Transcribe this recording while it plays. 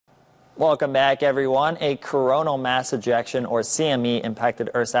Welcome back, everyone. A coronal mass ejection, or CME, impacted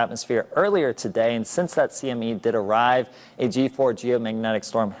Earth's atmosphere earlier today, and since that CME did arrive, a G4 geomagnetic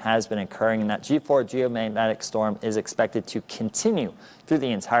storm has been occurring, and that G4 geomagnetic storm is expected to continue through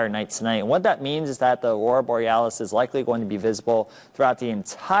the entire night tonight. And what that means is that the aurora borealis is likely going to be visible throughout the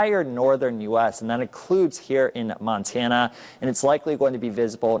entire northern U.S., and that includes here in Montana, and it's likely going to be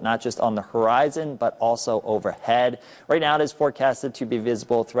visible not just on the horizon, but also overhead. Right now, it is forecasted to be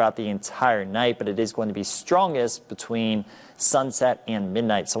visible throughout the entire night, but it is going to be strongest between sunset and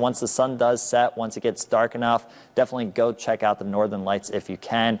midnight. So once the sun does set, once it gets dark enough, definitely go check out the northern lights if you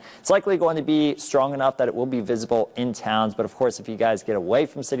can. It's likely going to be strong enough that it will be visible in towns, but of course, if you guys get away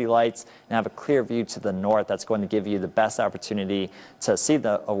from city lights and have a clear view to the north, that's going to give you the best opportunity to see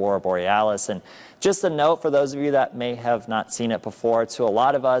the aurora borealis. And just a note for those of you that may have not seen it before, to a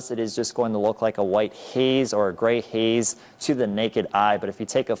lot of us, it is just going to look like a white haze or a gray haze to the naked eye. But if you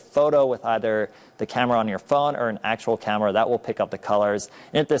take a photo with either the camera on your phone or an actual camera, that will pick up the colors.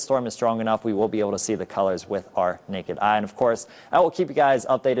 And if this storm is strong enough, we will be able to see the colors with our naked eye. And of course, I will keep you guys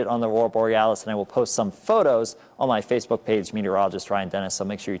updated on the aurora borealis, and I will post some photos on my Facebook page, Meteorologist Ryan Dennis, so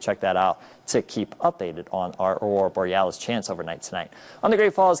make sure you check that out to keep updated on our aurora borealis chance overnight tonight. On the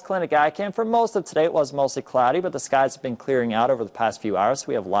Great Falls Clinic iCam, for most of today, it was mostly cloudy, but the skies have been clearing out over the past few hours, so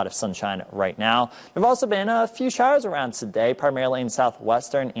we have a lot of sunshine right now. There have also been a few showers around today, primarily in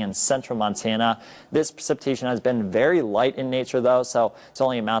southwestern and central Montana. This precipitation has been very light in nature, though, so it's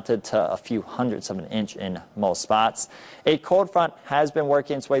only amounted to a few hundredths of an inch in most spots. A cold front has been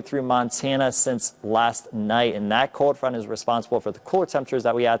working its way through Montana since last night, and that cold front is responsible for the cooler temperatures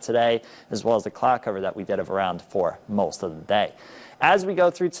that we had today, as well as the cloud cover that we did have around for most of the day. As we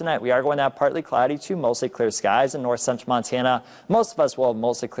go through tonight, we are going to have partly cloudy to mostly clear skies in north central Montana. Most of us will have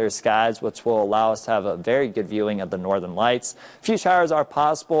mostly clear skies, which will allow us to have a very good viewing of the northern lights. A few showers are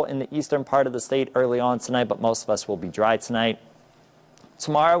possible in the eastern part of the state early on tonight, but most of us will be dry tonight.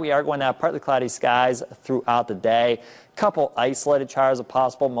 Tomorrow, we are going to have partly cloudy skies throughout the day. Couple isolated showers are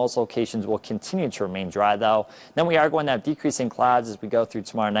possible. Most locations will continue to remain dry, though. Then we are going to have decreasing clouds as we go through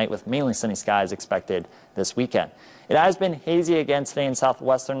tomorrow night, with mainly sunny skies expected this weekend. It has been hazy again today in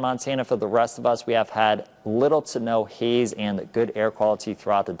southwestern Montana. For the rest of us, we have had little to no haze and good air quality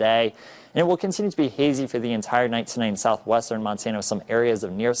throughout the day. And it will continue to be hazy for the entire night tonight in southwestern Montana, with some areas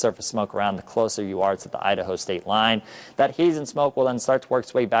of near-surface smoke around the closer you are to the Idaho state line. That haze and smoke will then start to work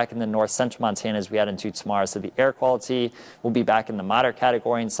its way back into north-central Montana as we head into tomorrow. So the air quality will be back in the moderate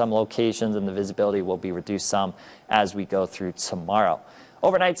category in some locations, and the visibility will be reduced some as we go through tomorrow.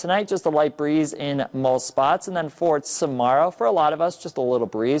 Overnight tonight, just a light breeze in most spots, and then for tomorrow, for a lot of us, just a little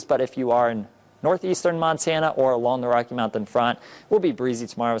breeze. But if you are in northeastern Montana or along the Rocky Mountain front, it will be breezy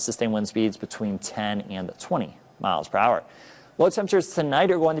tomorrow with sustained wind speeds between 10 and 20 miles per hour. Low temperatures tonight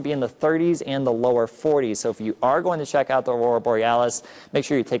are going to be in the 30s and the lower 40s. So if you are going to check out the aurora borealis, make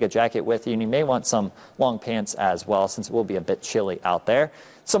sure you take a jacket with you, and you may want some long pants as well, since it will be a bit chilly out there.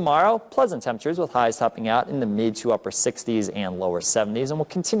 Tomorrow, pleasant temperatures with highs topping out in the mid to upper 60s and lower 70s. And we'll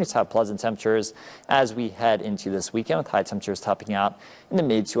continue to have pleasant temperatures as we head into this weekend, with high temperatures topping out in the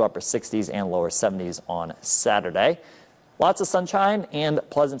mid to upper 60s and lower 70s on Saturday. Lots of sunshine and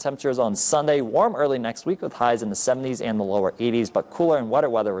pleasant temperatures on Sunday. Warm early next week with highs in the 70s and the lower 80s, but cooler and wetter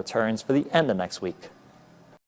weather returns for the end of next week.